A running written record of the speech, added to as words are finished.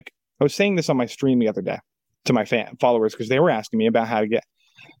I was saying this on my stream the other day to my followers because they were asking me about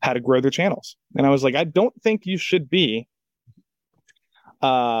how to grow their channels. And I was like, I don't think you should be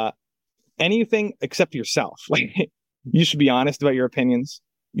anything except yourself. Like you should be honest about your opinions.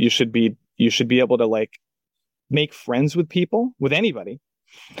 You should be able to like make friends with people, with anybody,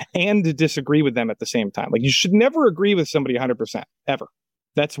 and to disagree with them at the same time. Like you should never agree with somebody 100% ever.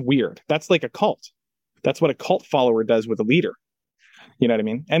 That's weird. That's like a cult. That's what a cult follower does with a leader. You know what I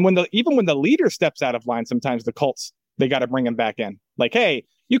mean? And even when the leader steps out of line, sometimes the cults, they got to bring him back in. Like, hey,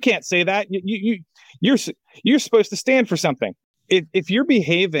 you can't say that. You're supposed to stand for something. If you're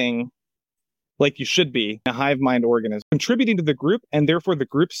behaving like you should be, a hive mind organism, contributing to the group, and therefore the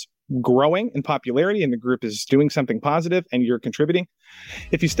group's growing in popularity and the group is doing something positive and you're contributing.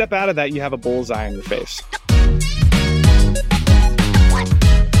 If you step out of that, you have a bullseye on your face.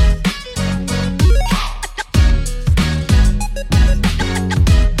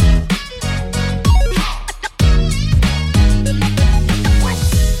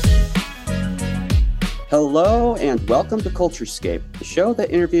 Hello and welcome to Culturescape, the show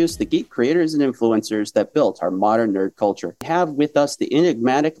that interviews the geek creators and influencers that built our modern nerd culture. We have with us the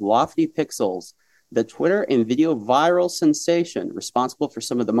enigmatic Lofti Pixels, the Twitter and video viral sensation responsible for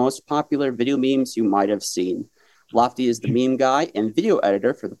some of the most popular video memes you might have seen. Lofti is the meme guy and video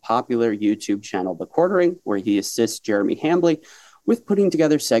editor for the popular YouTube channel The Quartering, where he assists Jeremy Hambley with putting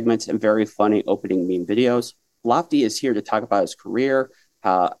together segments and very funny opening meme videos. Lofti is here to talk about his career,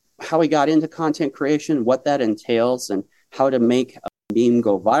 how he got into content creation, what that entails, and how to make a meme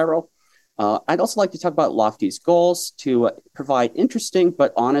go viral. I'd also like to talk about Lofti's goals to provide interesting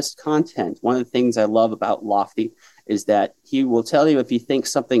but honest content. One of the things I love about Lofti is that he will tell you if he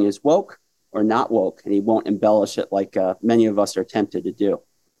thinks something is woke or not woke, and he won't embellish it like many of us are tempted to do.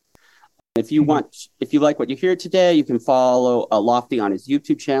 If you like what you hear today, you can follow Lofti on his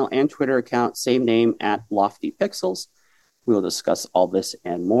YouTube channel and Twitter account, same name, at Lofti Pixels. We will discuss all this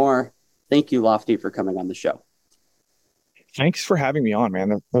and more. Thank you, Lofti, for coming on the show. Thanks for having me on, man.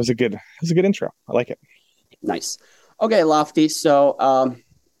 That was a good intro. I like it. Nice. Okay, Lofti. So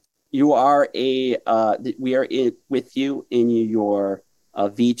you are we are with you in your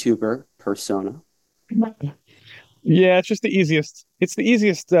VTuber persona. Yeah, it's just the easiest. It's the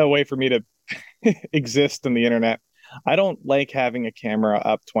easiest way for me to exist in the internet. I don't like having a camera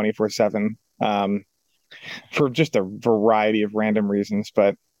up 24/7. For just a variety of random reasons,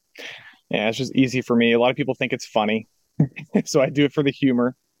 but yeah, it's just easy for me. A lot of people think it's funny, so I do it for the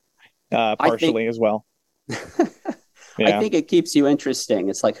humor, partially as well. Yeah. I think it keeps you interesting.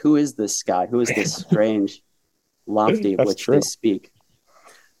 It's like, who is this guy? Who is this strange Lofti of which they speak?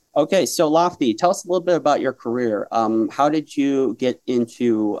 Okay, so Lofti, tell us a little bit about your career. How did you get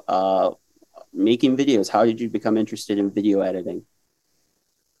into making videos? How did you become interested in video editing?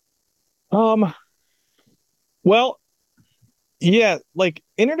 Well, yeah, like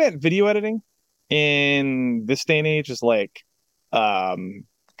internet video editing in this day and age is like kind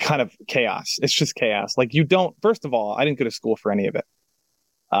of chaos. It's just chaos. Like first of all, I didn't go to school for any of it.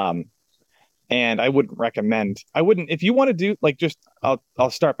 And I wouldn't if you want to do I'll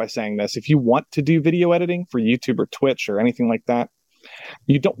start by saying this. If you want to do video editing for YouTube or Twitch or anything like that,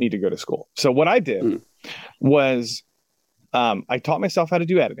 you don't need to go to school. So what I did was I taught myself how to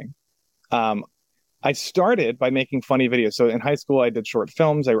do editing. I started by making funny videos. So in high school, I did short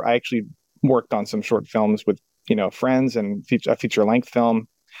films. I actually worked on some short films with, friends and a feature-length film.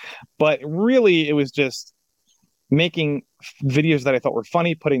 But really, it was just making videos that I thought were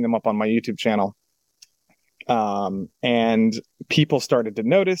funny, putting them up on my YouTube channel. And people started to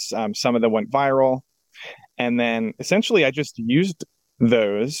notice. Some of them went viral. And then essentially, I just used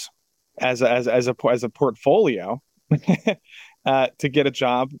those as a portfolio to get a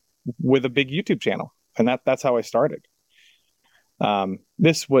job with a big YouTube channel. And that's how I started.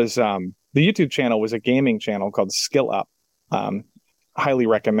 This was the YouTube channel was a gaming channel called Skill Up. Highly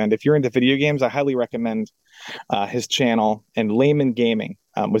recommend. If you're into video games, I highly recommend his channel. And Layman Gaming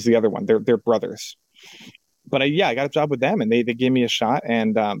was the other one. They're brothers. But I got a job with them and they gave me a shot.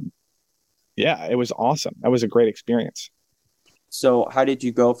 And it was awesome. That was a great experience. So how did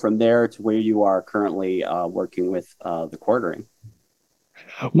you go from there to where you are currently working with The Quartering?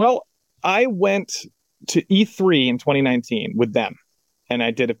 Well, I went to E3 in 2019 with them, and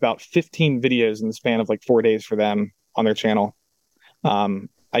I did about 15 videos in the span of like 4 days for them on their channel.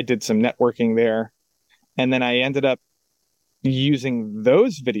 I did some networking there, and then I ended up using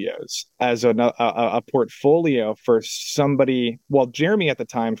those videos as a portfolio for somebody. Well, Jeremy at the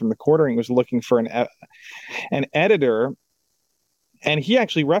time from The Quartering was looking for an editor, and he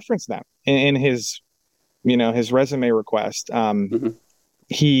actually referenced them in his his resume request.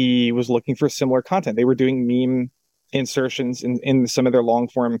 he was looking for similar content. They were doing meme insertions in some of their long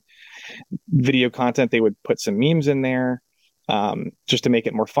form video content. They would put some memes in there just to make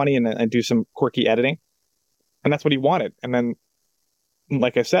it more funny and do some quirky editing. And that's what he wanted. And then,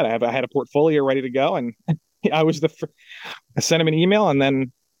 like I said, I had a portfolio ready to go, and I was I sent him an email, and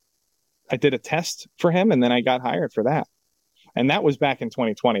then I did a test for him, and then I got hired for that. And that was back in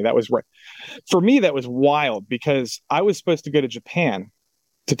 2020. That was right. For me, that was wild because I was supposed to go to Japan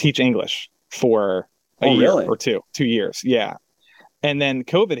to teach English for a year really? or 2 years. Yeah. And then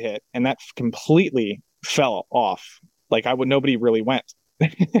COVID hit, and that completely fell off. Like nobody really went.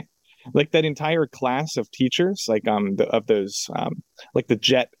 Like that entire class of teachers, like of those like the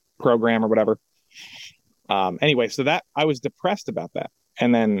JET program or whatever. Anyway, so that I was depressed about that.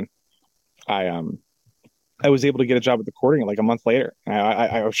 And then I was able to get a job at the Courting like a month later.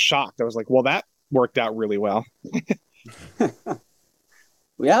 I was shocked. I was like, well, that worked out really well.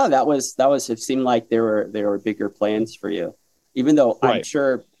 Yeah, that was it seemed like there were bigger plans for you. Even though Right. I'm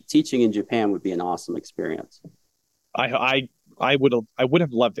sure teaching in Japan would be an awesome experience. I would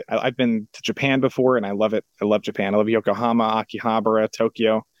have loved it. I've been to Japan before, and I love it. I love Japan. I love Yokohama, Akihabara,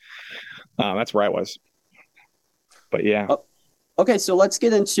 Tokyo. That's where I was. But yeah. Okay, so let's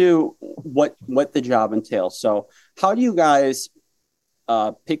get into what the job entails. So, how do you guys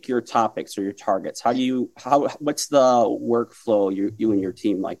pick your topics or your targets? What's the workflow you and your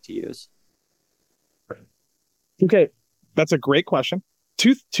team like to use? Okay, that's a great question.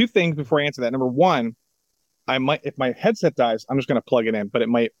 Two things before I answer that. Number one, I might, if my headset dies, I'm just going to plug it in. But it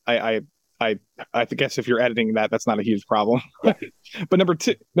might. I guess if you're editing that, that's not a huge problem. Yeah. But number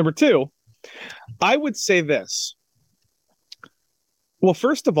two, I would say this. Well,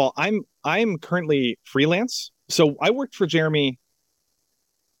 first of all, I'm currently freelance. So I worked for Jeremy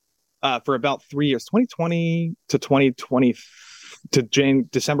for about 3 years, 2020 to 2020 to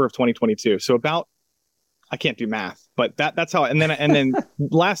December of 2022. So about, I can't do math, but that's how. And then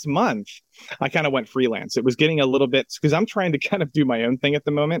last month, I kind of went freelance. It was getting a little bit because I'm trying to kind of do my own thing at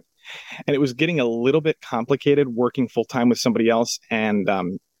the moment, and it was getting a little bit complicated working full time with somebody else, and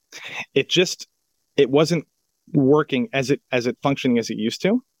it wasn't working as it functioning as it used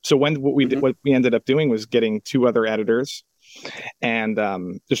to. So what we ended up doing was getting 2 other editors and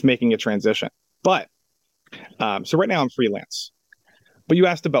just making a transition. But so right now I'm freelance. But you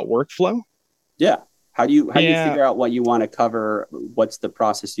asked about workflow. Yeah. How do you figure out what you want to cover? What's the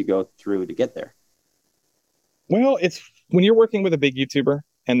process you go through to get there? Well, it's when you're working with a big YouTuber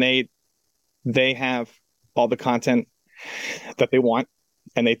and they have all the content that they want,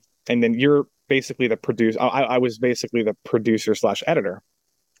 and then you're basically the producer. I was basically the producer / editor.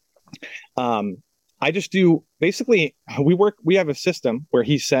 I just do basically we have a system where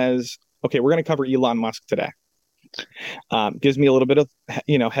he says, okay, we're going to cover Elon Musk today. Gives me a little bit of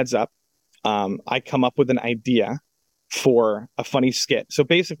heads up. I come up with an idea for a funny skit. So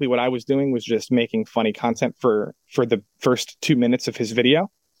basically what I was doing was just making funny content for the first 2 minutes of his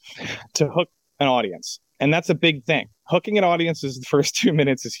video to hook an audience. And that's a big thing. Hooking an audience is the first 2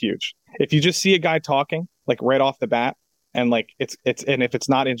 minutes is huge. If you just see a guy talking like right off the bat, and like it's and if it's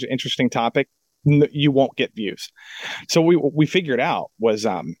not an interesting topic, you won't get views. So we figured out was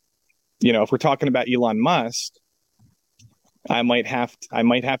if we're talking about Elon Musk, I might have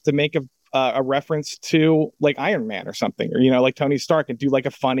to make a reference to like Iron Man or something, or like Tony Stark, and do like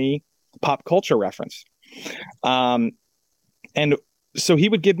a funny pop culture reference. And so he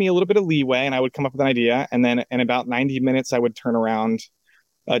would give me a little bit of leeway, and I would come up with an idea, and then in about 90 minutes I would turn around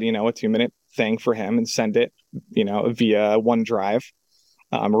a 2-minute thing for him and send it via OneDrive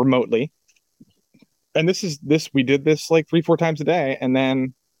remotely. And we did this like 3-4 times a day, and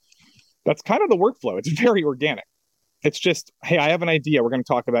then that's kind of the workflow. It's very organic. It's just, hey, I have an idea. We're going to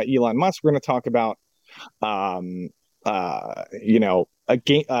talk about Elon Musk. We're going to talk about a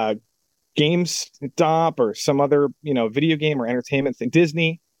game GameStop or some other video game or entertainment thing,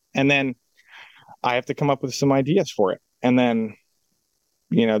 Disney, and then I have to come up with some ideas for it. And then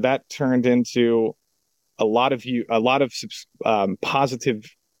that turned into a lot of positive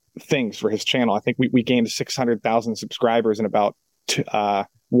things for his channel. I think we gained 600,000 subscribers in about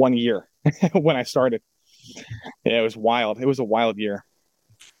 1 year when I started. Yeah, it was wild. It was a wild year.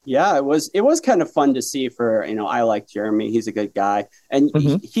 Yeah, it was kind of fun to see for, I like Jeremy. He's a good guy. And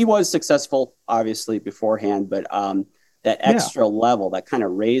he was successful, obviously, beforehand, but that extra level that kind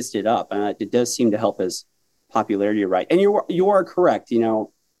of raised it up. And it does seem to help his popularity, right? And you are correct.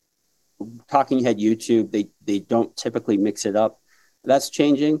 Talking Head YouTube, they don't typically mix it up. That's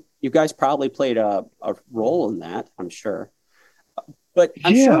changing. You guys probably played a role in that, I'm sure. But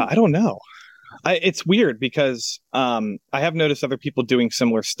I'm sure, I don't know. It's weird because I have noticed other people doing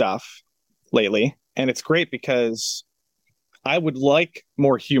similar stuff lately, and it's great because I would like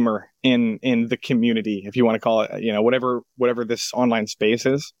more humor in the community, if you want to call it, whatever this online space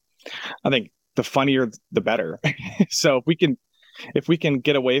is. I think the funnier the better. So if we can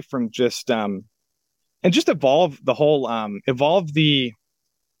get away from just and just evolve the whole evolve the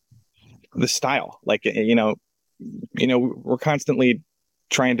style, like we're constantly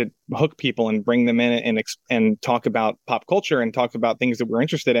trying to hook people and bring them in and talk about pop culture and talk about things that we're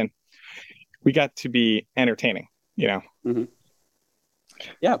interested in. We got to be entertaining, Mm-hmm.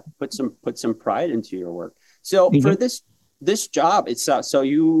 Yeah, put some pride into your work. So for this job, it's so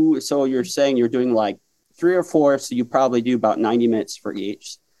you're saying you're doing like 3 or 4, so you probably do about 90 minutes for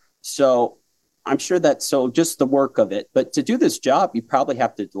each. So I'm sure just the work of it. But to do this job, you probably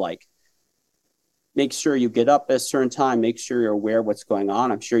have to like make sure you get up at a certain time, make sure you're aware of what's going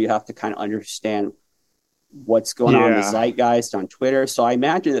on. I'm sure you have to kind of understand what's going on in the zeitgeist on Twitter. So I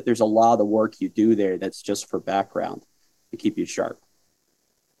imagine that there's a lot of the work you do there that's just for background to keep you sharp.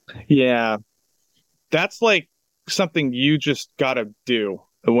 Yeah, that's like something you just got to do,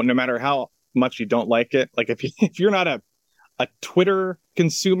 no matter how much you don't like it. Like if you're not a Twitter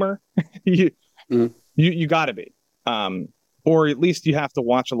consumer, you got to be, or at least you have to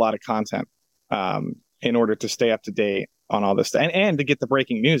watch a lot of content in order to stay up to date on all this stuff and to get the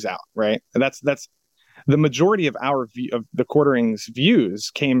breaking news out. Right. And that's the majority of of the Quartering's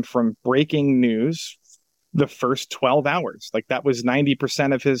views came from breaking news. The first 12 hours, like that was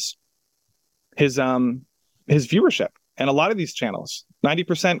 90% of his viewership. And a lot of these channels,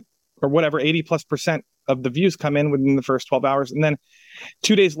 90% or whatever, 80+% of the views come in within the first 12 hours. And then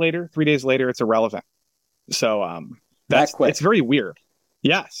 2 days later, 3 days later, it's irrelevant. So it's very weird.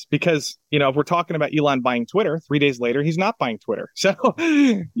 Yes, because, if we're talking about Elon buying Twitter, 3 days later, he's not buying Twitter. So,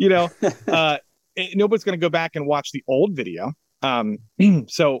 nobody's going to go back and watch the old video.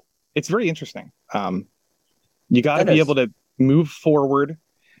 So it's very interesting. You got to be able to move forward.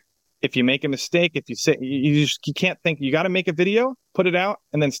 If you make a mistake, if you say you can't think, you got to make a video, put it out,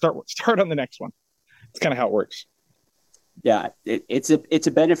 and then start on the next one. It's kind of how it works. Yeah, it's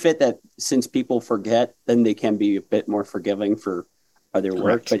a benefit that since people forget, then they can be a bit more forgiving for other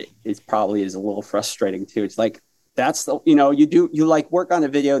work. But it probably is a little frustrating too. It's like you like work on a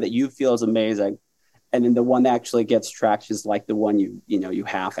video that you feel is amazing, and then the one that actually gets traction is like the one you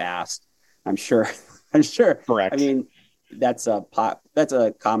half-assed. I'm sure. Correct. I mean, that's a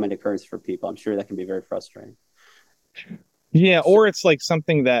common occurrence for people. I'm sure that can be very frustrating. Yeah, or it's like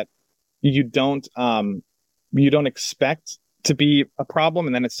something that you don't expect to be a problem,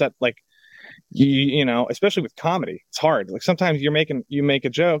 and then it's set like especially with comedy, it's hard. Like sometimes you make a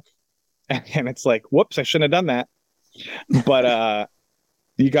joke, and it's like, whoops, I shouldn't have done that. But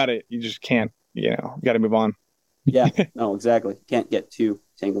you just can't. You got to move on. Yeah, no, exactly. Can't get too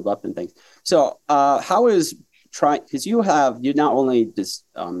tangled up in things. So how is because you not only just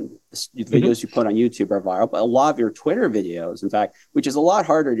the videos you put on YouTube are viral, but a lot of your Twitter videos, in fact, which is a lot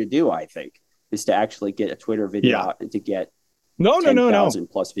harder to do, I think, is to actually get a Twitter video out and to get 10,000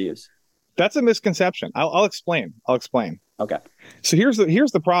 plus views. That's a misconception. I'll explain. Okay. So here's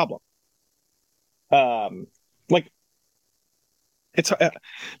the problem.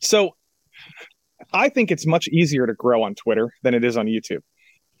 So I think it's much easier to grow on Twitter than it is on YouTube.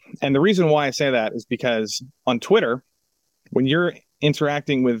 And the reason why I say that is because on Twitter, when you're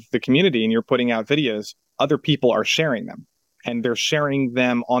interacting with the community and you're putting out videos, other people are sharing them, and they're sharing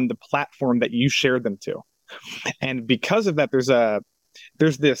them on the platform that you shared them to. And because of that,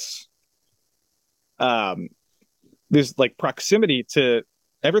 there's this like proximity to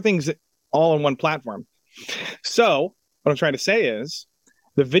everything's all on one platform. So what I'm trying to say is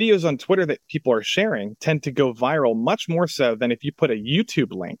the videos on Twitter that people are sharing tend to go viral much more so than if you put a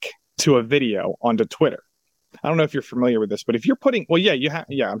YouTube link to a video onto Twitter. I don't know if you're familiar with this, but if you're putting,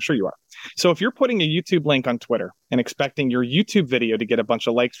 I'm sure you are. So if you're putting a YouTube link on Twitter and expecting your YouTube video to get a bunch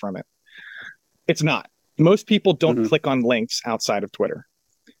of likes from it, it's not. Most people don't click on links outside of Twitter,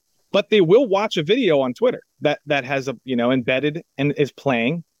 but they will watch a video on Twitter that has embedded and is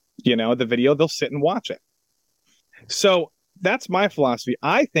playing, the video. They'll sit and watch it. So that's my philosophy.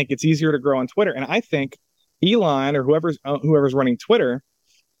 I think it's easier to grow on Twitter, and I think Elon or whoever's running Twitter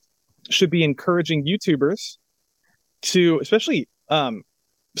should be encouraging YouTubers to, especially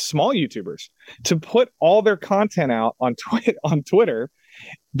small YouTubers, to put all their content out on Twitter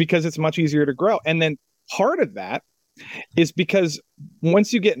because it's much easier to grow. And then part of that is because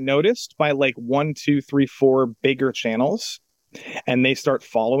once you get noticed by like 1, 2, 3, 4 bigger channels and they start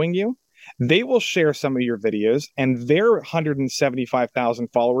following you, they will share some of your videos, and their 175,000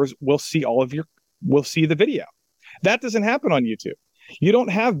 followers will see the video. That doesn't happen on YouTube. You don't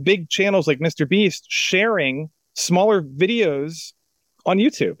have big channels like Mr. Beast sharing smaller videos on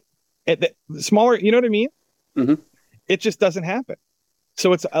YouTube. Smaller, you know what I mean? Mm-hmm. It just doesn't happen.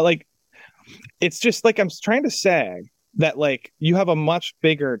 So it's just like I'm trying to say that like you have a much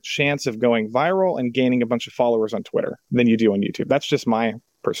bigger chance of going viral and gaining a bunch of followers on Twitter than you do on YouTube. That's just my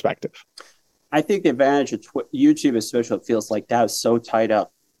perspective. I think the advantage of YouTube, especially, it feels like that is so tied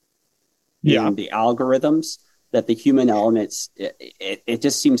up in the algorithms that the human elements, it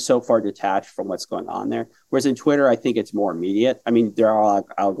just seems so far detached from what's going on there. Whereas in Twitter, I think it's more immediate. I mean, there are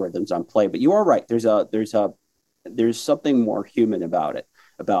algorithms on play, but you are right. There's something more human about it,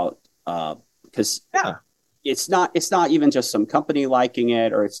 because it's not even just some company liking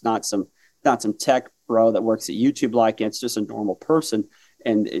it, or it's not some tech bro that works at YouTube liking it. It's just a normal person.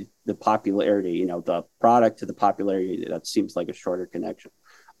 And the popularity, the product to the popularity, that seems like a shorter connection.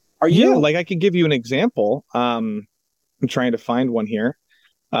 Like I can give you an example. I'm trying to find one here.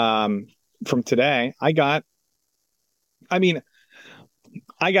 From today, I got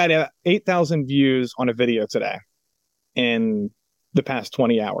 8,000 views on a video today in the past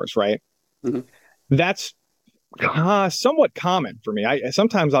 20 hours, right? Mm-hmm. That's somewhat common for me.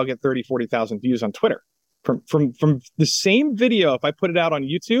 Sometimes I'll get 30,000-40,000 views on Twitter from the same video. If I put it out on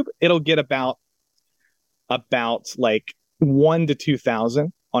YouTube, it'll get about like 1,000 to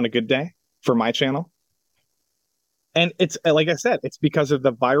 2,000 on a good day for my channel. And it's like I said, it's because of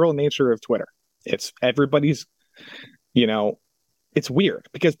the viral nature of Twitter. It's everybody's, it's weird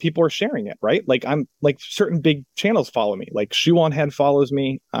because people are sharing it, right? Like I'm like certain big channels follow me, like Shoe on Head follows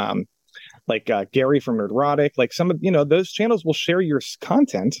me, like Gary from Nerdrotic, like some of those channels will share your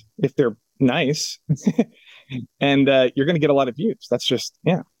content if they're nice, and you're going to get a lot of views. That's just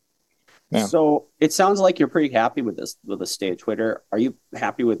yeah. So it sounds like you're pretty happy with the state of Twitter. Are you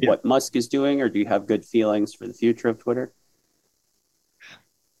happy with what Musk is doing, or do you have good feelings for the future of Twitter?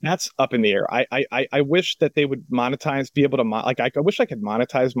 That's up in the air. I wish that they would be able to I wish I could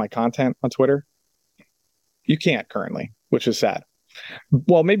monetize my content on Twitter. You can't currently, which is sad.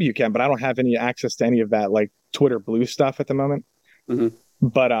 Well, maybe you can, but I don't have any access to any of that like Twitter Blue stuff at the moment. Mm-hmm.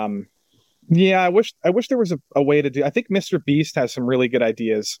 But I wish there was a way to do. I think Mr. Beast has some really good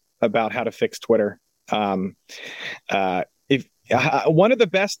ideas about how to fix Twitter. If one of the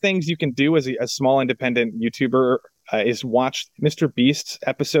best things you can do as a small independent YouTuber is watch Mr. Beast's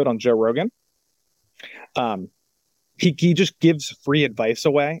episode on Joe Rogan. He just gives free advice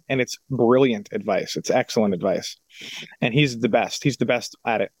away, and it's brilliant advice. It's excellent advice, and he's the best. He's the best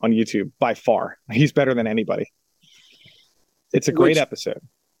at it on YouTube by far. He's better than anybody. It's a great episode,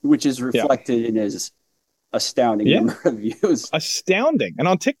 which is reflected in his astounding number of views. Astounding. And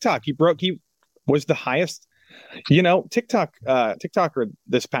on TikTok, he was the highest, TikToker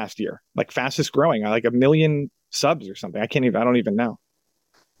this past year, like fastest growing, like 1 million subs or something. I don't even know.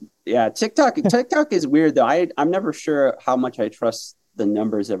 Yeah, TikTok is weird though. I'm never sure how much I trust the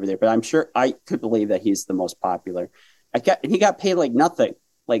numbers over there, but I'm sure I could believe that he's the most popular. He got paid like nothing,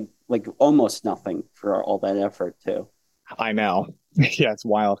 like almost nothing for all that effort too. I know. Yeah, it's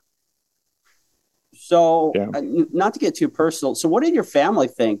wild. So not to get too personal. So what did your family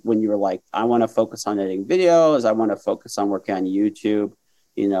think when you were like, I want to focus on editing videos. I want to focus on working on YouTube.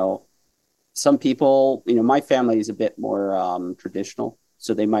 Some people, my family is a bit more traditional.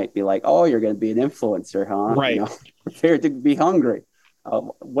 So they might be like, oh, you're going to be an influencer, huh? Right. Prepare to be hungry.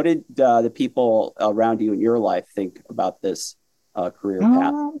 What did the people around you in your life think about this career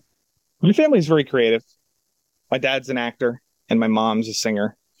path? My family's very creative. My dad's an actor and my mom's a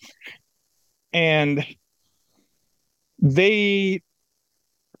singer. And it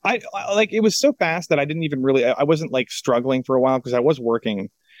was so fast that I didn't even really, I wasn't like struggling for a while because I was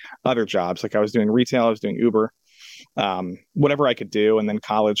working other jobs. Like I was doing retail, I was doing Uber, whatever I could do. And then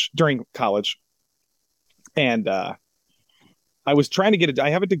during college. And I was trying to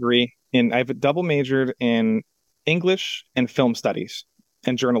I have a double majored in English and film studies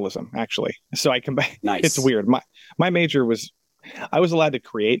and journalism, actually. So I combine, nice. It's weird. My major I was allowed to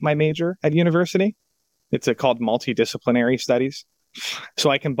create my major at university. It's called multidisciplinary studies.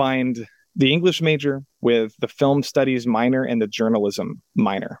 So I combined the English major with the film studies minor and the journalism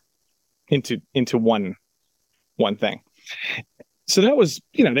minor into one thing. So that was,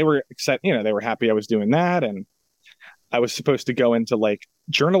 they were excited, they were happy I was doing that. And I was supposed to go into like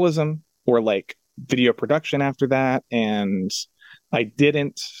journalism or like video production after that. And I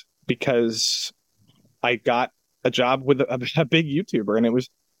didn't because I got a job with a big YouTuber, and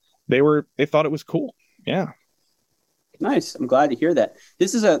they thought it was cool. Yeah. Nice. I'm glad to hear that.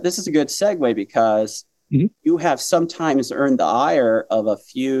 This is a good segue because Mhm. you have sometimes earned the ire of a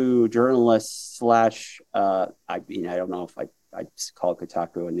few journalists slash I don't know if I call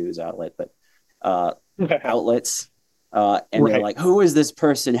Kotaku a news outlet, but outlets. And they're Right. like, who is this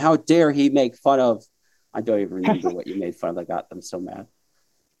person? How dare he make fun of? I don't even remember what you made fun of. I got them so mad.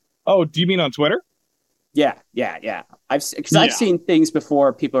 Oh, do you mean on Twitter? Yeah, yeah, yeah. I've Yeah. seen things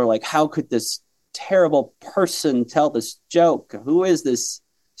before. People are like, how could this terrible person tell this joke? Who is this?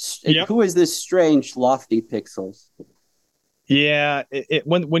 Yep. Who is this strange lofty pixels? Yeah.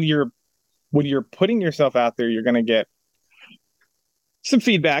 When you're putting yourself out there, you're gonna get some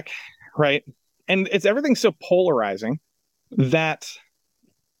feedback, right? And it's everything's so polarizing that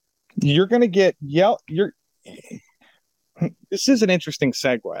you're gonna get yell. You're This is an interesting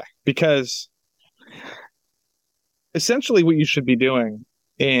segue because essentially what you should be doing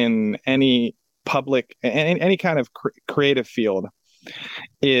in any public, any kind of creative field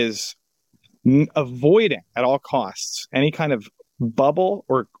is avoiding at all costs any kind of bubble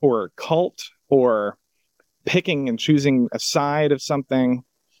or cult or picking and choosing a side of something.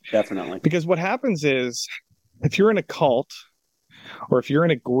 Definitely. Because what happens is if you're in a cult or if you're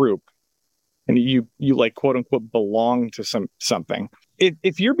in a group and you like quote unquote belong to something,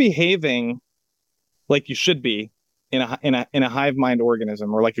 if you're behaving like you should be in a hive mind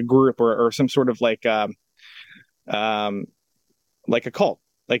organism or like a group or some sort of um like a cult,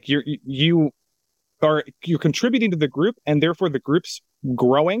 like you're contributing to the group and therefore the group's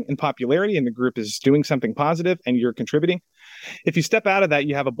growing in popularity and the group is doing something positive and you're contributing. If you step out of that,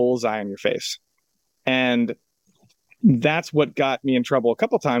 you have a bullseye on your face. And that's what got me in trouble a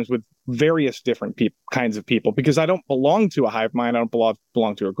couple times with various different kinds of people, because I don't belong to a hive mind. I don't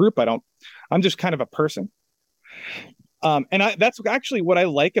belong to a group. I'm just kind of a person. That's actually what I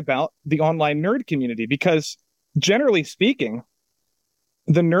like about the online nerd community, because generally speaking,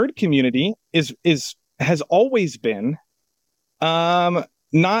 the nerd community has always been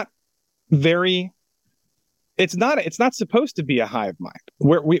not very. It's not supposed to be a hive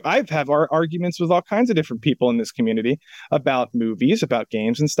mind. I've have our arguments with all kinds of different people in this community about movies, about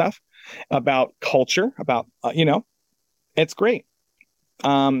games and stuff, about culture, about it's great.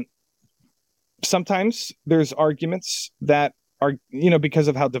 Um, Sometimes there's arguments that are because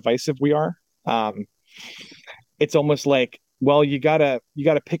of how divisive we are. It's almost like, well, you gotta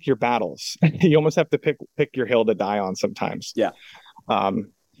pick your battles. You almost have to pick your hill to die on sometimes. Yeah.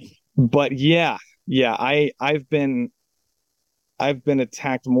 Um, but yeah, I've been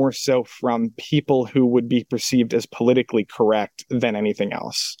attacked more so from people who would be perceived as politically correct than anything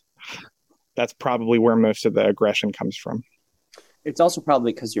else. That's probably where most of the aggression comes from. It's also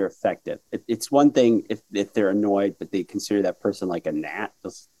probably because you're effective. It's one thing if they're annoyed, but they consider that person like a gnat.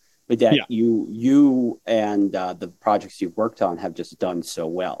 But that Yeah, you and the projects you've worked on have just done so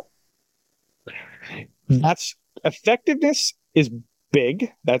well. that's effectiveness is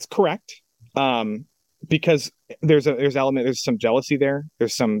big. That's correct. Because there's some jealousy there.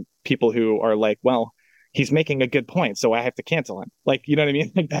 There's some people who are like, well, he's making a good point, so I have to cancel him. Like, you know what I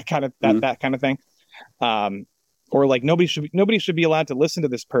mean? Like that kind of Mm-hmm. that kind of thing. Um, or like nobody should be allowed to listen to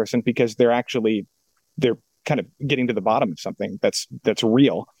this person because they're kind of getting to the bottom of something that's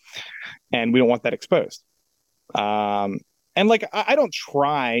real, and we don't want that exposed. And like I don't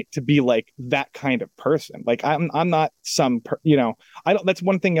try to be like that kind of person. Like I'm not I don't. That's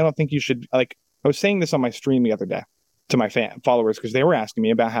one thing I don't think you should like. I was saying this on my stream the other day to my followers because they were asking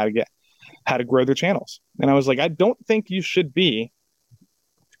me about how to grow their channels, and I was like, I don't think you should be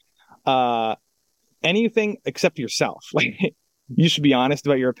uh anything except yourself. Like you should be honest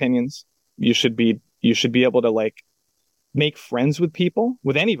about your opinions. You should be able to like make friends with people,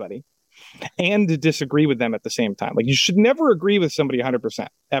 with anybody, and to disagree with them at the same time. Like you should never agree with somebody 100%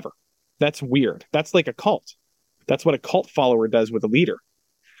 ever. That's weird. That's like a cult. That's what a cult follower does with a leader.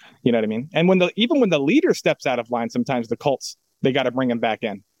 You know what I mean? And even when the leader steps out of line, sometimes the cults, they got to bring him back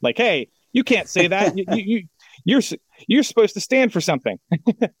in. Like, hey, you can't say that. You're you're supposed to stand for something.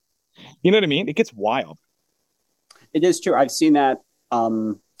 You know what I mean? It gets wild. It is true. I've seen that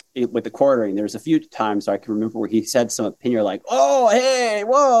with the quartering. There's a few times I can remember where he said some opinion like, "Oh, hey,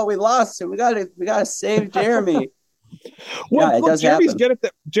 whoa, we lost it. We gotta save Jeremy." Well, Yeah, it look, does happen.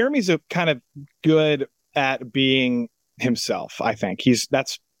 Jeremy's a kind of good at being himself. I think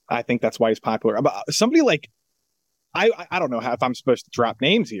that's why he's popular. But somebody like I don't know if I'm supposed to drop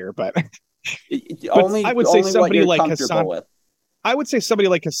names here, but I would say Only what somebody you're like comfortable with. I would say somebody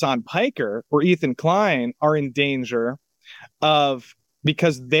like Hassan Piker or Ethan Klein are in danger of,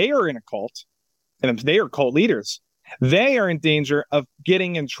 because they are in a cult and they are cult leaders, They are in danger of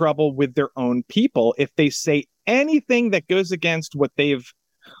getting in trouble with their own people if they say anything that goes against what they've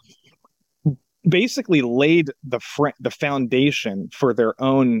basically laid the foundation for their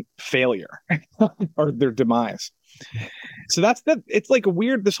own failure or their demise. So that's that. It's like a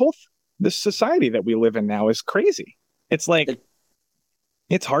weird. This society that we live in now is crazy. It's like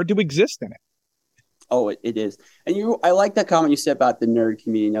it's hard to exist in it. Oh, it is. And I like that comment you said about the nerd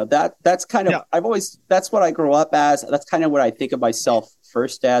community. That's kind of, that's what I grew up as. That's kind of what I think of myself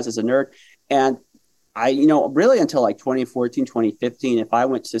first as a nerd. And I, really until like 2014, 2015, if I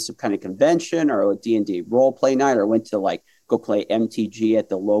went to some kind of convention or a D&D role play night, or went to like go play MTG at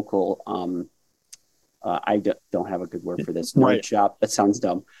the local, I don't have a good word for this, nerd shop. That sounds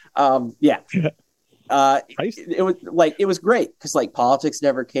dumb. It was great because like politics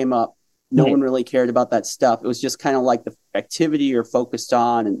never came up. No one really cared about that stuff. It was just kind of like the activity you're focused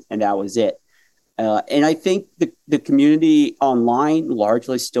on, and that was it. And I think the community online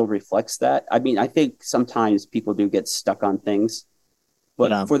largely still reflects that. I mean, I think sometimes people do get stuck on things,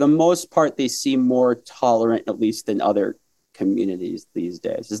 but for the most part, they seem more tolerant, at least than other communities these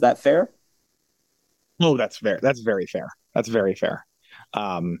days. Is that fair? Oh, that's fair. That's very fair. That's very fair.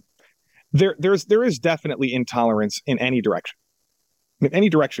 There is definitely intolerance in any direction. In any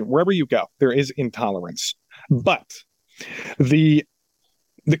direction, wherever you go, there is intolerance. But if you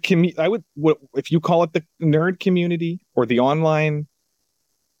call it the nerd community or the online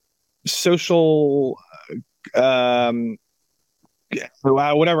social, whatever,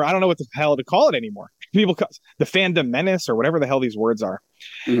 I don't know what the hell to call it anymore. People call the fandom menace or whatever the hell these words are.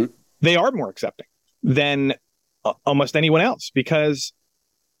 Mm-hmm. They are more accepting than almost anyone else, because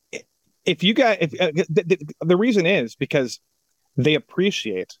the reason is because they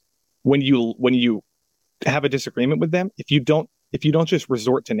appreciate when you have a disagreement with them. If you don't just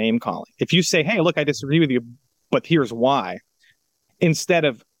resort to name calling, if you say, hey, look, I disagree with you, but here's why, instead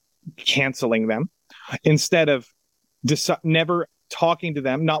of canceling them, instead of never talking to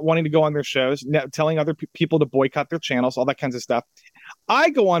them, not wanting to go on their shows, telling other people to boycott their channels, all that kinds of stuff. I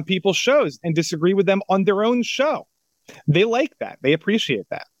go on people's shows and disagree with them on their own show. They like that. They appreciate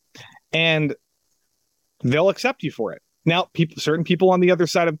that. And they'll accept you for it. Now, certain people on the other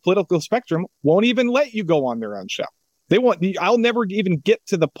side of the political spectrum won't even let you go on their own show. I'll never even get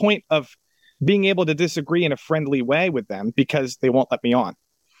to the point of being able to disagree in a friendly way with them because they won't let me on.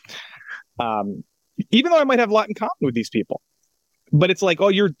 Even though I might have a lot in common with these people, but it's like, oh,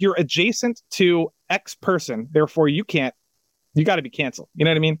 you're adjacent to X person, therefore you got to be canceled. You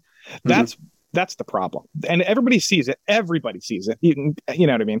know what I mean? Mm-hmm. That's the problem. And everybody sees it. Everybody sees it. You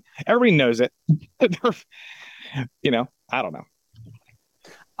know what I mean? Everybody knows it. I don't know.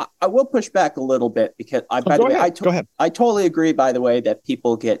 I will push back a little bit because go ahead. I totally agree, by the way, that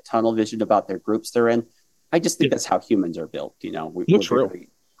people get tunnel vision about their groups they're in. I just think that's how humans are built. We're very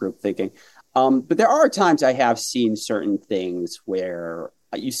group thinking. But there are times I have seen certain things where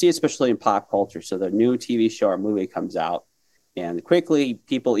you see, especially in pop culture. So the new TV show or movie comes out, and quickly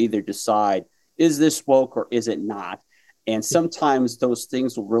people either decide, is this woke or is it not? And sometimes those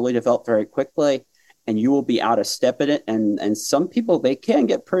things will really develop very quickly, and you will be out of step in it. And some people, they can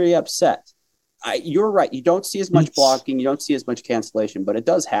get pretty upset. You're right. You don't see as much blocking. You don't see as much cancellation, but it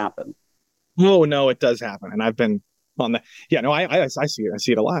does happen. Oh, no, it does happen. And I've been on that. Yeah, no, I see it. I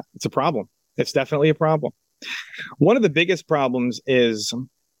see it a lot. It's a problem. It's definitely a problem. One of the biggest problems is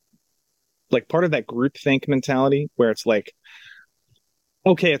like part of that groupthink mentality where it's like,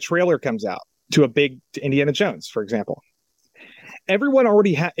 okay, a trailer comes out to Indiana Jones, for example. Everyone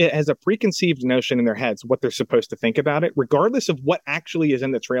already has a preconceived notion in their heads what they're supposed to think about it, regardless of what actually is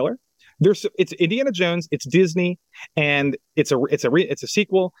in the trailer. It's Indiana Jones, it's Disney, and it's a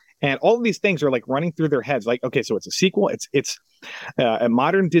sequel, and all of these things are like running through their heads. Like, okay, so it's a sequel, it's a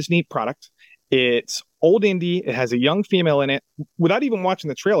modern Disney product, it's old indie, it has a young female in it. Without even watching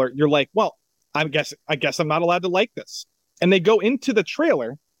the trailer, you're like, well, I guess I'm not allowed to like this. And they go into the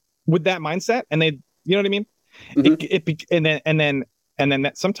trailer with that mindset, and they, you know what I mean? Mm-hmm. And then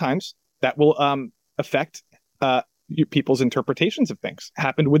that sometimes that will affect people's interpretations of things.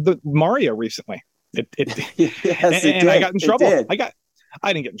 Happened with the Mario recently. Yes, and I got in trouble.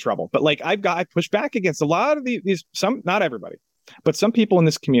 I didn't get in trouble, but like I pushed back against a lot of these, some, not everybody, but some people in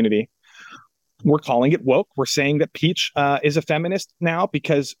this community. We're calling it woke. We're saying that Peach is a feminist now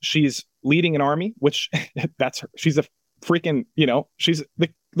because she's leading an army, which she's a freaking, she's the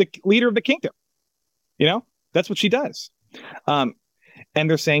leader of the kingdom. That's what she does. And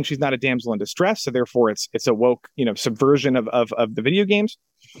they're saying she's not a damsel in distress, so therefore it's a woke, subversion of the video games.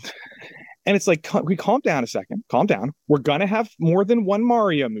 And it's like, we calm down a second, calm down. We're gonna have more than one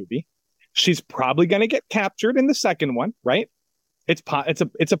Mario movie. She's probably going to get captured in the second one, right? It's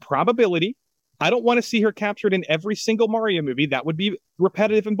a probability. I don't want to see her captured in every single Mario movie. That would be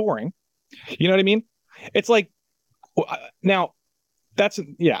repetitive and boring. You know what I mean? It's like now that's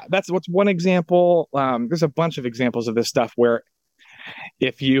what's one example. There's a bunch of examples of this stuff where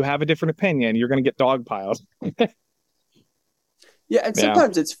if you have a different opinion, you're going to get dogpiled. Yeah, and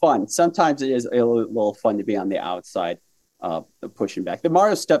sometimes it's fun. Sometimes it is a little fun to be on the outside, pushing back. The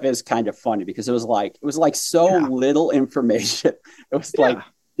Mario stuff is kind of funny because it was like so little information. It was like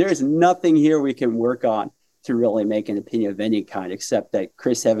there's nothing here we can work on to really make an opinion of any kind, except that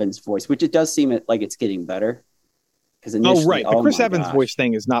Chris Evans' voice, which it does seem like it's getting better. The Chris Evans voice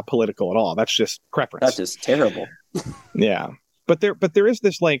thing is not political at all. That's just preference. That's just terrible. Yeah, but there is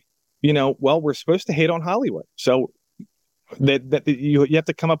this like, we're supposed to hate on Hollywood, so that you have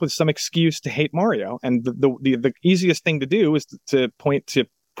to come up with some excuse to hate Mario, and the easiest thing to do is to point to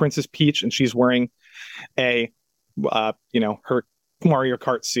Princess Peach, and she's wearing a her Mario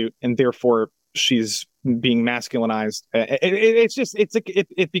Kart suit, and therefore she's being masculinized.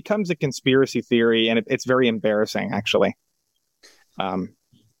 It becomes a conspiracy theory, and it's very embarrassing, actually. How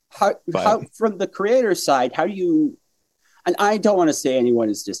from the creator's side, how do you? And I don't want to say anyone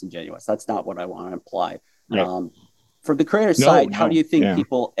is disingenuous. That's not what I want to imply. Right. From the creator's side, how do you think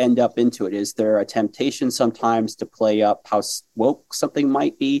people end up into it? Is there a temptation sometimes to play up how woke something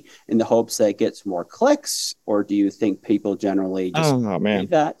might be in the hopes that it gets more clicks? Or do you think people generally just do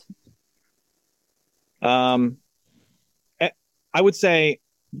that? I'd say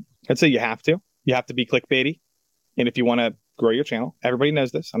you have to be clickbaity. And if you want to grow your channel, everybody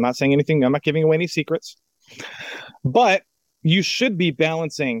knows this. I'm not saying anything. I'm not giving away any secrets, but you should be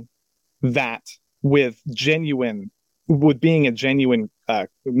balancing that with being a genuine,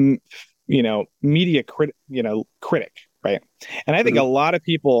 media critic, right? And I think a lot of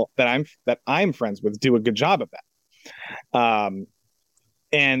people that I'm friends with do a good job of that.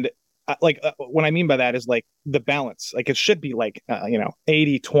 What I mean by that is like the balance, like it should be like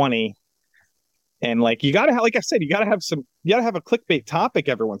 80-20, and like you gotta have, like I said, you gotta have a clickbait topic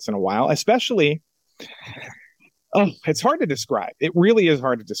every once in a while, especially. It's hard to describe. It really is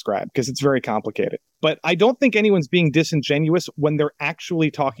hard to describe because it's very complicated. But I don't think anyone's being disingenuous when they're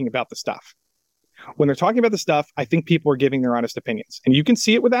actually talking about the stuff. When they're talking about the stuff, I think people are giving their honest opinions. And you can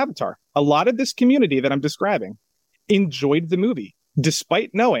see it with Avatar. A lot of this community that I'm describing enjoyed the movie,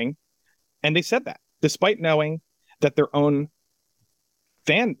 despite knowing, and they said that, despite knowing that their own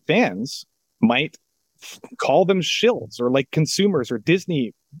fans might call them shills or like consumers or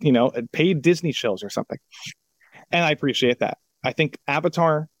Disney, paid Disney shills or something. And I appreciate that. I think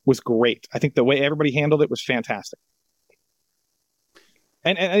Avatar was great. I think the way everybody handled it was fantastic.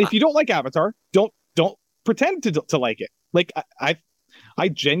 And if you don't like Avatar, don't pretend to like it. Like I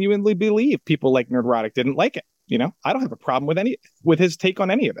genuinely believe people like Nerdrotic didn't like it. I don't have a problem with his take on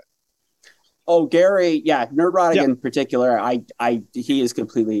any of it. Oh, Gary, Nerdrotic in particular, he is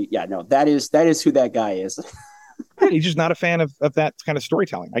completely that is who that guy is. He's just not a fan of that kind of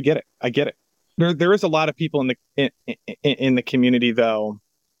storytelling. I get it. There is a lot of people in the community though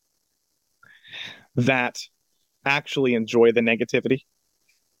that actually enjoy the negativity.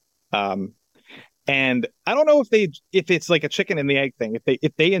 And I don't know if it's like a chicken and the egg thing.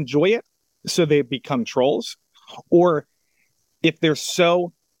 If they enjoy it, so they become trolls, or if they're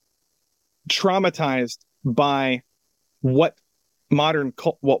so traumatized by what modern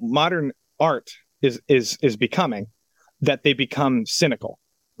art is becoming that they become cynical.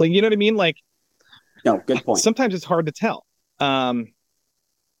 Like, you know what I mean? Like, no, good point. Sometimes it's hard to tell. And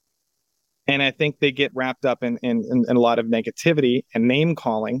I think they get wrapped up in a lot of negativity and name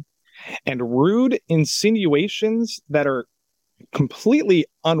calling and rude insinuations that are completely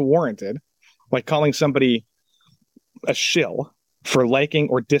unwarranted, like calling somebody a shill for liking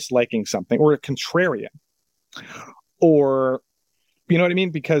or disliking something, or a contrarian, or you know what I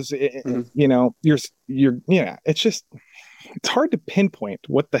mean? Because it's hard to pinpoint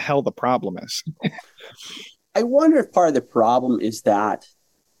what the hell the problem is. I wonder if part of the problem is that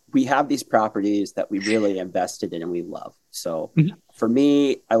we have these properties that we really invested in and we love. So for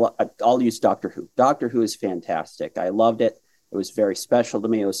me, I'll use Doctor Who. Doctor Who is fantastic. I loved it. It was very special to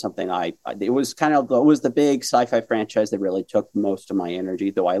me. It was something it was the big sci-fi franchise that really took most of my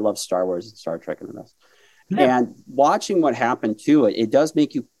energy, though I love Star Wars and Star Trek and the rest. Yeah. And watching what happened to it, it does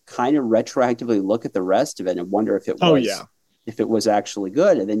make you kind of retroactively look at the rest of it and wonder if it was actually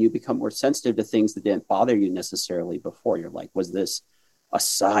good. And then you become more sensitive to things that didn't bother you necessarily before. You're like, was this a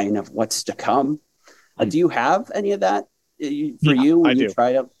sign of what's to come? Do you have any of that when you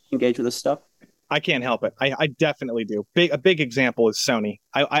try to engage with this stuff? I can't help it. I definitely do. A big example is Sony.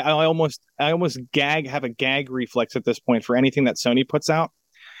 I almost have a gag reflex at this point for anything that Sony puts out.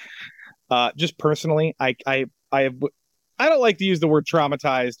 Just personally, I don't like to use the word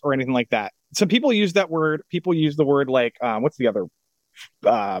traumatized or anything like that. Some people use that word. People use the word like what's the other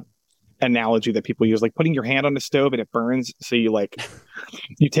analogy that people use, like putting your hand on the stove and it burns, so you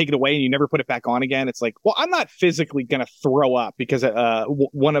take it away and you never put it back on again. It's like, well, I'm not physically gonna throw up because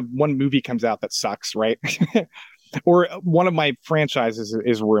one movie comes out that sucks, right? Or one of my franchises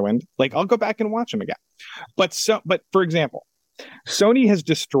is ruined. Like, I'll go back and watch them again. But for example, Sony has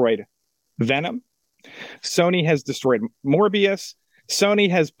destroyed Venom. Sony has destroyed Morbius. Sony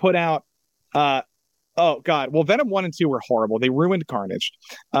has put out oh God. Well, Venom 1 and 2 were horrible. They ruined Carnage.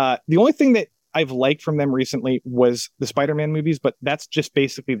 The only thing that I've liked from them recently was the Spider-Man movies, but that's just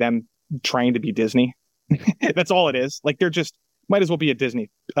basically them trying to be Disney. That's all it is. Like, they're just might as well be a Disney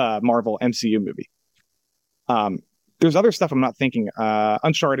Marvel MCU movie. There's other stuff I'm not thinking.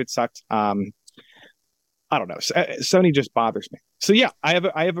 Uncharted sucked. I don't know. Sony just bothers me. So yeah,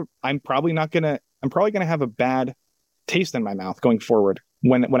 I'm probably gonna have a bad taste in my mouth going forward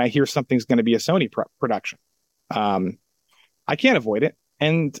when I hear something's going to be a Sony production. I can't avoid it.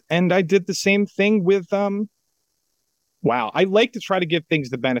 And I did the same thing with wow. I like to try to give things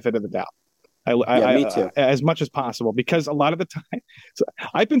the benefit of the doubt. Me too. As much as possible, because a lot of the time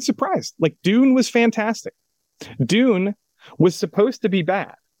I've been surprised. Like, Dune was fantastic. Dune was supposed to be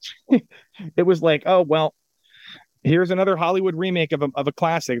bad. It was like, oh well, here's another Hollywood remake of a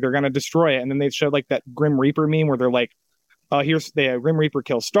classic. They're going to destroy it. And then they showed like that Grim Reaper meme where they're like, here's the Grim Reaper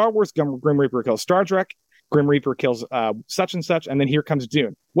kills Star Wars, Grim Reaper kills Star Trek, Grim Reaper kills such and such, and then here comes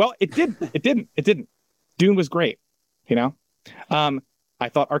Dune. Well, it didn't. Dune was great, you know? I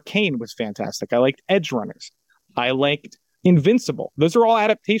thought Arcane was fantastic. I liked Edge Runners. I liked Invincible. Those are all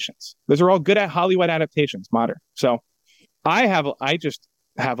adaptations. Those are all good at Hollywood adaptations, modern. So I just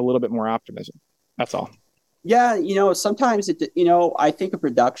have a little bit more optimism. That's all. Yeah, sometimes I think a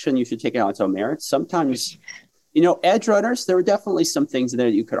production, you should take it on its own merits. Sometimes, Edge Runners, there were definitely some things there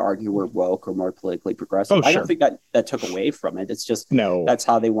that you could argue were woke or more politically progressive. Oh, sure. I don't think that took away from it. It's just, no, that's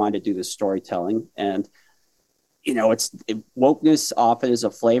how they wanted to do the storytelling. And, wokeness often is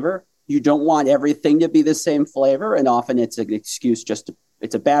a flavor. You don't want everything to be the same flavor. And often it's an excuse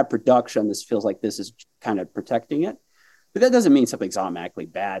it's a bad production. This feels like this is kind of protecting it. But that doesn't mean something's automatically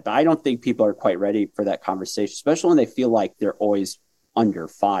bad. But I don't think people are quite ready for that conversation, especially when they feel like they're always under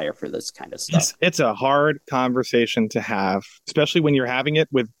fire for this kind of stuff. It's a hard conversation to have, especially when you're having it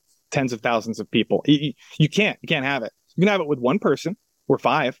with tens of thousands of people. You can't have it. You can have it with one person or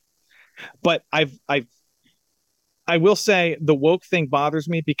five. But I will say the woke thing bothers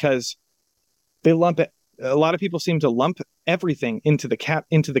me because they lump it. A lot of people seem to lump everything into the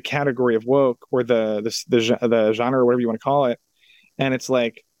category of woke, or the genre, or whatever you want to call it. And it's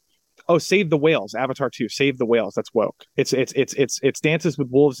like, oh, Save the Whales, Avatar 2, Save the Whales. That's woke. It's Dances with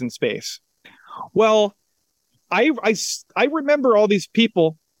Wolves in Space. Well, I remember all these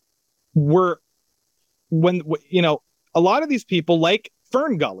people were a lot of these people like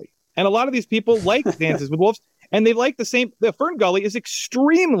Fern Gully, and a lot of these people like Dances with Wolves, and they like the Fern Gully is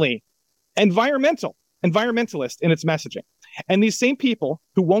extremely environmentalist in its messaging. And these same people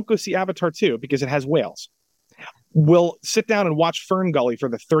who won't go see Avatar 2 because it has whales will sit down and watch Fern Gully for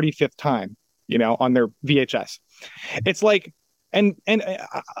the 35th time, on their VHS. It's like, and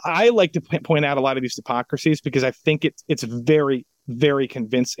I like to point out a lot of these hypocrisies because I think it's very, very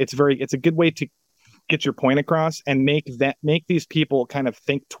convinced. It's a good way to get your point across and make these people kind of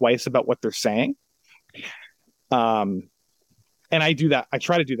think twice about what they're saying. And I do that. I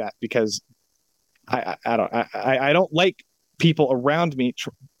try to do that because I don't like people around me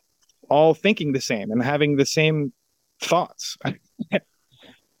all thinking the same and having the same thoughts.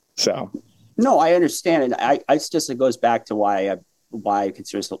 So, no, I understand, and I it goes back to why I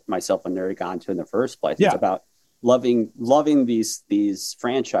consider myself a nerd gone to in the first place. Yeah. It's about loving these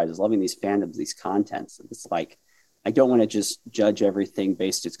franchises, loving these fandoms, these contents. And it's like, I don't want to just judge everything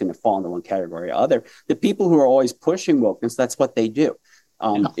based it's going to fall into one category or other. The people who are always pushing wokeness, that's what they do.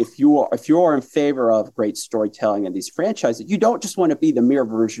 If you are in favor of great storytelling and these franchises, you don't just want to be the mere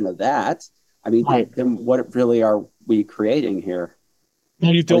version of that. I mean, right. Then what really are we creating here?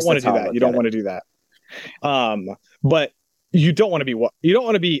 You don't want to do that. You don't want to do that. But you don't want to be you don't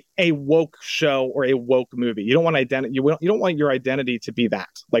want to be a woke show or a woke movie. You don't want identity. You don't want your identity to be that,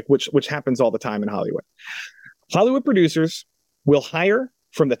 like which happens all the time in Hollywood. Hollywood producers will hire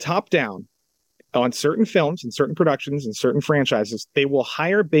from the top down on certain films and certain productions and certain franchises. They will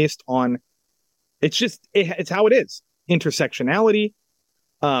hire based on it's how it is. Intersectionality,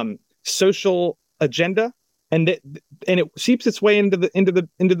 social agenda, and it seeps its way into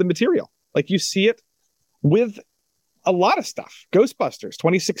the material. Like you see it with a lot of stuff. Ghostbusters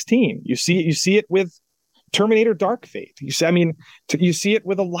 2016. You see it with Terminator Dark Fate. You see it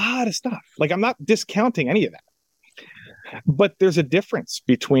with a lot of stuff. Like I'm not discounting any of that. But there's a difference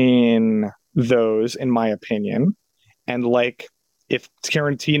between those, in my opinion, and like if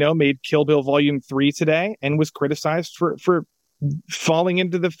Tarantino made Kill Bill Volume 3 today and was criticized for falling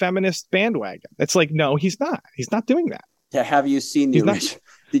into the feminist bandwagon. It's like, no, he's not. He's not doing that. Yeah, have you seen the original?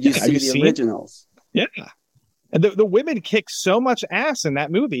 Did you see the originals? Yeah. And the women kick so much ass in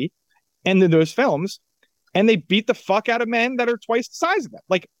that movie and in those films, and they beat the fuck out of men that are twice the size of them.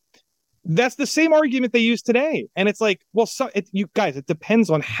 Like, that's the same argument they use today. And it's like, well, you guys, it depends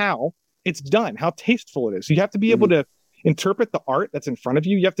on how it's done, how tasteful it is. You have to be able to interpret the art that's in front of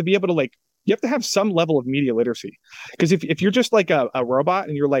you. You have to be able to you have to have some level of media literacy. Because if you're just like a robot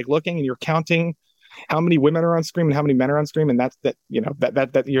and you're like looking and you're counting how many women are on screen and how many men are on screen, and that you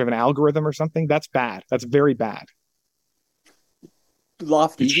have an algorithm or something, that's bad. That's very bad.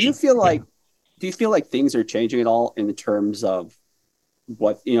 Lofty, do you feel like things are changing at all in terms of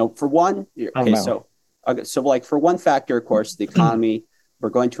what, for one, okay, so like for one factor, of course, the economy, we're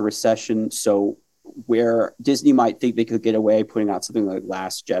going to recession. So where Disney might think they could get away putting out something like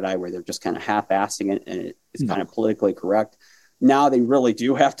Last Jedi, where they're just kind of half-assing it and it's kind of politically correct. Now they really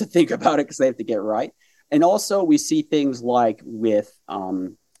do have to think about it because they have to get right. And also we see things like with,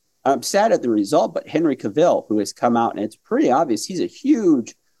 I'm sad at the result, but Henry Cavill, who has come out and it's pretty obvious, he's a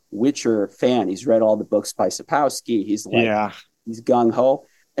huge Witcher fan. He's read all the books by Sapkowski. He's he's gung-ho.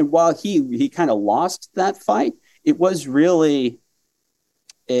 And while he kind of lost that fight, it was really,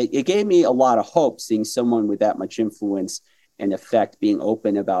 it gave me a lot of hope seeing someone with that much influence and effect being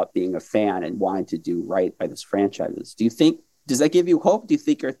open about being a fan and wanting to do right by this franchises. Does that give you hope? Do you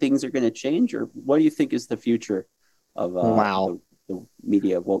think things are going to change, or what do you think is the future of the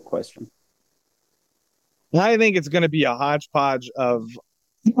media woke question? I think it's going to be a hodgepodge of,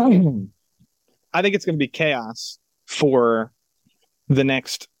 I think it's going to be chaos for the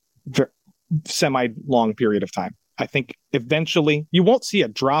next semi-long period of time. I think eventually you won't see a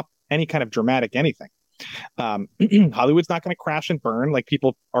drop, any kind of dramatic anything. Hollywood's not going to crash and burn like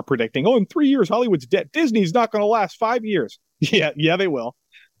people are predicting. Oh, in 3 years, Hollywood's dead. Disney's not going to last 5 years. Yeah, they will.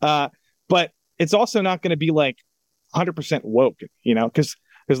 But it's also not going to be like 100% woke, because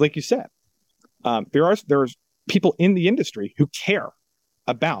like you said, there's people in the industry who care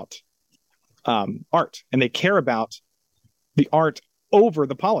about art, and they care about the art over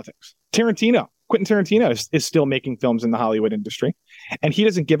the politics. Quentin Tarantino is still making films in the Hollywood industry, and he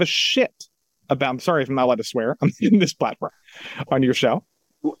doesn't give a shit about, I'm sorry if I'm not allowed to swear on this platform on your show.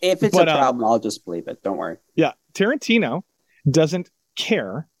 If it's a problem, I'll just believe it. Don't worry. Yeah. Tarantino doesn't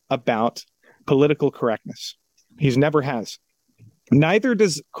care about political correctness. He's never has. Neither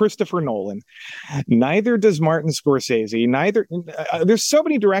does Christopher Nolan. Neither does Martin Scorsese. There's so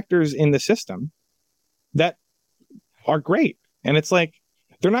many directors in the system that are great. And it's like,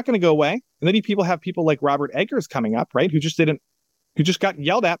 they're not going to go away. And then you have people like Robert Eggers coming up, right? Who just got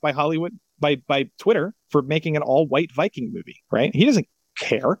yelled at by Hollywood, by Twitter for making an all white Viking movie, right? He doesn't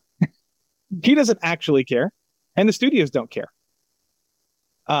care. He doesn't actually care. And the studios don't care.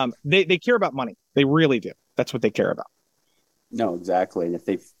 They care about money. They really do. That's what they care about. No, exactly. And if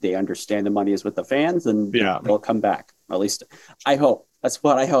they understand the money is with the fans, then they'll come back. At least I hope. That's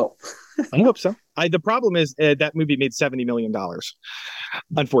what I hope. I hope so. The problem is that movie made $70 million,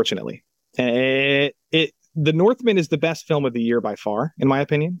 unfortunately. The Northman is the best film of the year by far, in my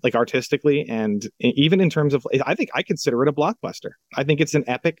opinion, like artistically. And even in terms of, I consider it a blockbuster. I think it's an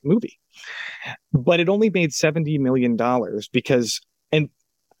epic movie, but it only made $70 million because, and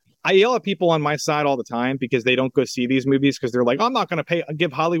I yell at people on my side all the time because they don't go see these movies because they're like, I'm not going to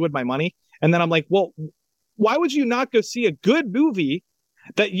give Hollywood my money. And then I'm like, well, why would you not go see a good movie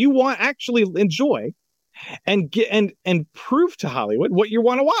that you want actually enjoy and prove to Hollywood what you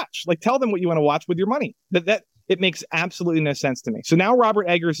want to watch? Like, tell them what you want to watch with your money. That it makes absolutely no sense to me. So now Robert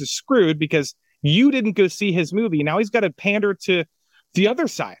Eggers is screwed because you didn't go see his movie. Now he's got to pander to the other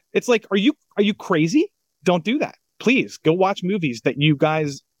side. It's like, are you crazy? Don't do that. Please go watch movies that you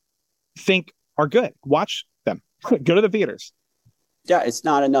guys think are good. Watch them. Go to the theaters. Yeah, it's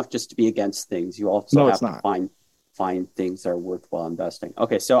not enough just to be against things. You also have to find things that are worthwhile investing.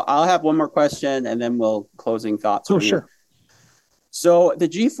 Okay, so I'll have one more question and then we'll closing thoughts. Oh, sure. So the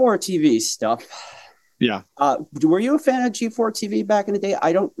G4 TV stuff. Yeah. Were you a fan of G4 TV back in the day?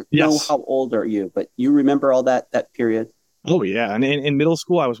 I don't know how old are you, but you remember all that period? Oh, yeah. And in middle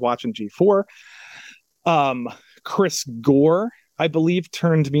school, I was watching G4. Chris Gore, I believe,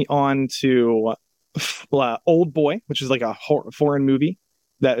 turned me on to Old Boy, which is like a foreign movie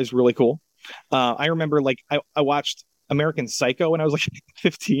that is really cool. I remember like I watched American Psycho when I was like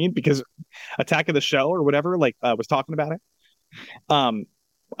 15 because Attack of the Show or whatever was talking about it.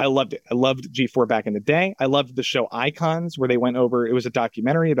 I loved it. I loved G4 back in the day. I loved the show Icons, where they went over. It was a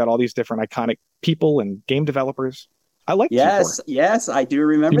documentary about all these different iconic people and game developers. I like Yes, G4. yes, I do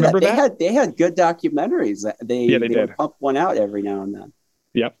remember You that. remember that? They had good documentaries. They did. would pump one out every now and then.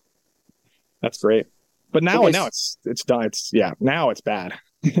 Yep, that's great. But now Okay, now it's done. Now it's bad.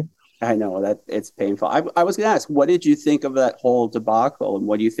 I know that it's painful. I was going to ask, what did you think of that whole debacle, and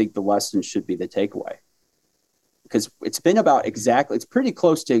what do you think the lesson should be, the takeaway? Because it's been it's pretty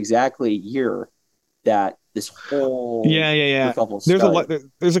close to exactly a year that this whole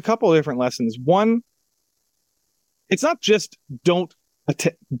There's a couple of different lessons. One, it's not just don't.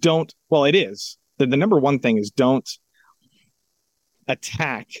 Well, it is the number one thing is don't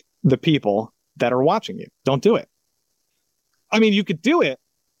attack the people that are watching you. Don't do it. I mean, you could do it,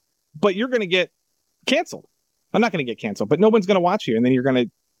 but you're going to get canceled. I'm not going to get canceled, but no one's going to watch you, and then you're going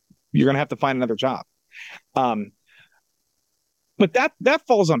to have to find another job. But that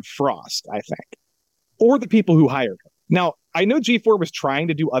falls on Frost, I think, or the people who hired her. Now, I know G4 was trying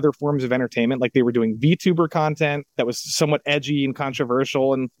to do other forms of entertainment, like they were doing VTuber content that was somewhat edgy and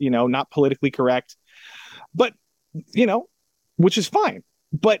controversial and, not politically correct, but, which is fine.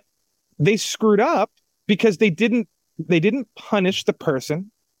 But they screwed up because they didn't punish the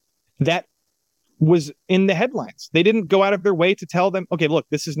person that was in the headlines. They didn't go out of their way to tell them, okay, look,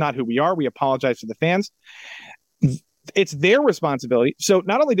 this is not who we are. We apologize to the fans. It's their responsibility. So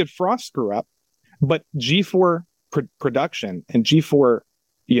not only did Frost screw up, but G4 production and G4,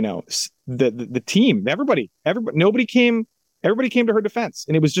 the team, everybody, everybody came to her defense,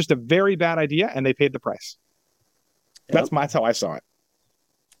 and it was just a very bad idea, and they paid the price. Yep. That's how I saw it.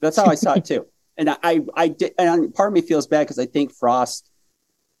 That's how I saw it too. And I did, and part of me feels bad because I think Frost,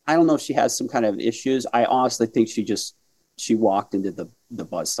 I don't know if she has some kind of issues. I honestly think she walked into the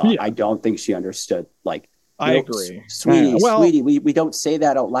buzzsaw. Yeah. I don't think she understood. I agree. Sweetie, we don't say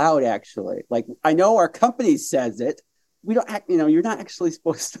that out loud, actually. Like, I know our company says it. We don't act, you're not actually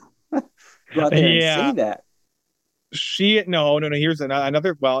supposed to go out there and say that. No. Here's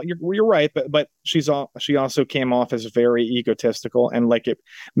another. Well, you're right, but she also came off as very egotistical and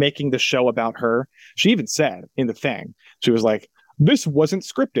making the show about her. She even said in the thing, she was like, "This wasn't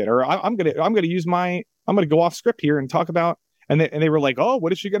scripted," or I'm gonna go off script here and talk about. And they were like, "Oh,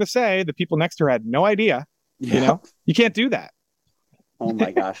 what is she gonna say?" The people next to her had no idea. Yeah. You can't do that. Oh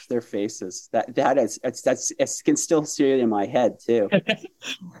my gosh, their faces. That can still see it in my head too.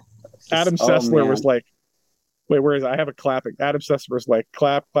 Adam Sessler was like, wait, where is it? I have a clapping. Adam Sessler was like,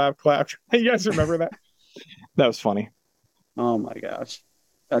 clap, clap, clap. You guys remember that? That was funny. Oh my gosh.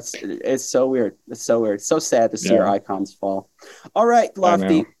 It's so weird. It's so weird. So sad to see our icons fall. All right,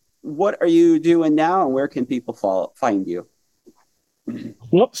 Lofti, what are you doing now, and where can people find you?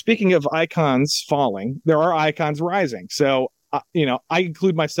 Well, speaking of icons falling, there are icons rising. So, I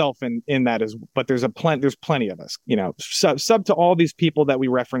include myself in that but there's plenty of us, sub to all these people that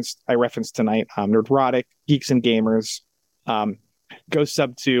I referenced tonight, Nerdrotic, Geeks and Gamers, go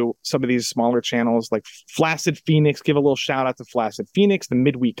sub to some of these smaller channels like Flaccid Phoenix. Give a little shout out to Flaccid Phoenix, the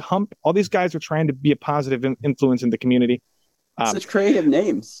Midweek Hump. All these guys are trying to be a positive influence in the community. Such creative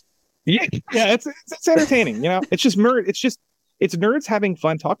names. Yeah, it's entertaining. It's just it's nerds having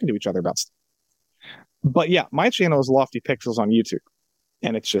fun talking to each other about stuff. But yeah, my channel is Lofty Pixels on YouTube,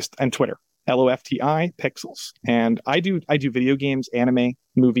 and and Twitter, LOFTI Pixels. And I do video games, anime,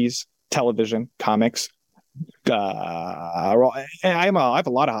 movies, television, comics. I have a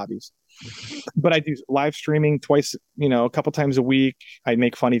lot of hobbies, but I do live streaming twice, a couple times a week. I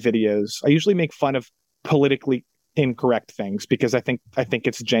make funny videos. I usually make fun of politically incorrect things because I think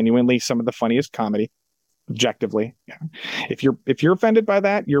it's genuinely some of the funniest comedy. Objectively, yeah. If you're offended by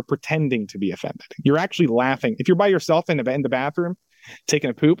that, you're pretending to be offended. You're actually laughing. If you're by yourself in the bathroom taking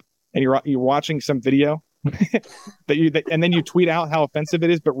a poop and you're watching some video and then you tweet out how offensive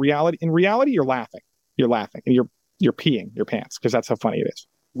it is, but in reality you're laughing and you're peeing your pants because that's how funny it is.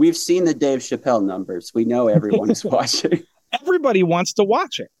 We've seen the Dave Chappelle numbers. We know everyone is watching. Everybody wants to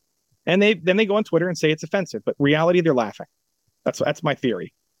watch it, and they go on Twitter and say it's offensive, but reality they're laughing. That's my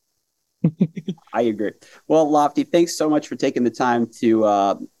theory. I agree. Well, Lofty, thanks so much for taking the time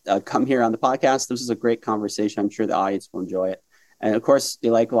to come here on the podcast. This is a great conversation. I'm sure the audience will enjoy it. And of course,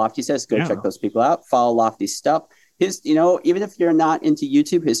 like Lofty says, go check those people out. Follow Lofty's stuff. His, even if you're not into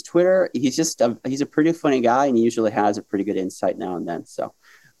YouTube, his Twitter, he's a pretty funny guy, and he usually has a pretty good insight now and then. So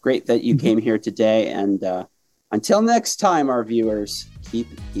great that you came here today. And until next time, our viewers, keep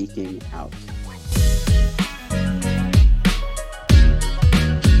geeking out.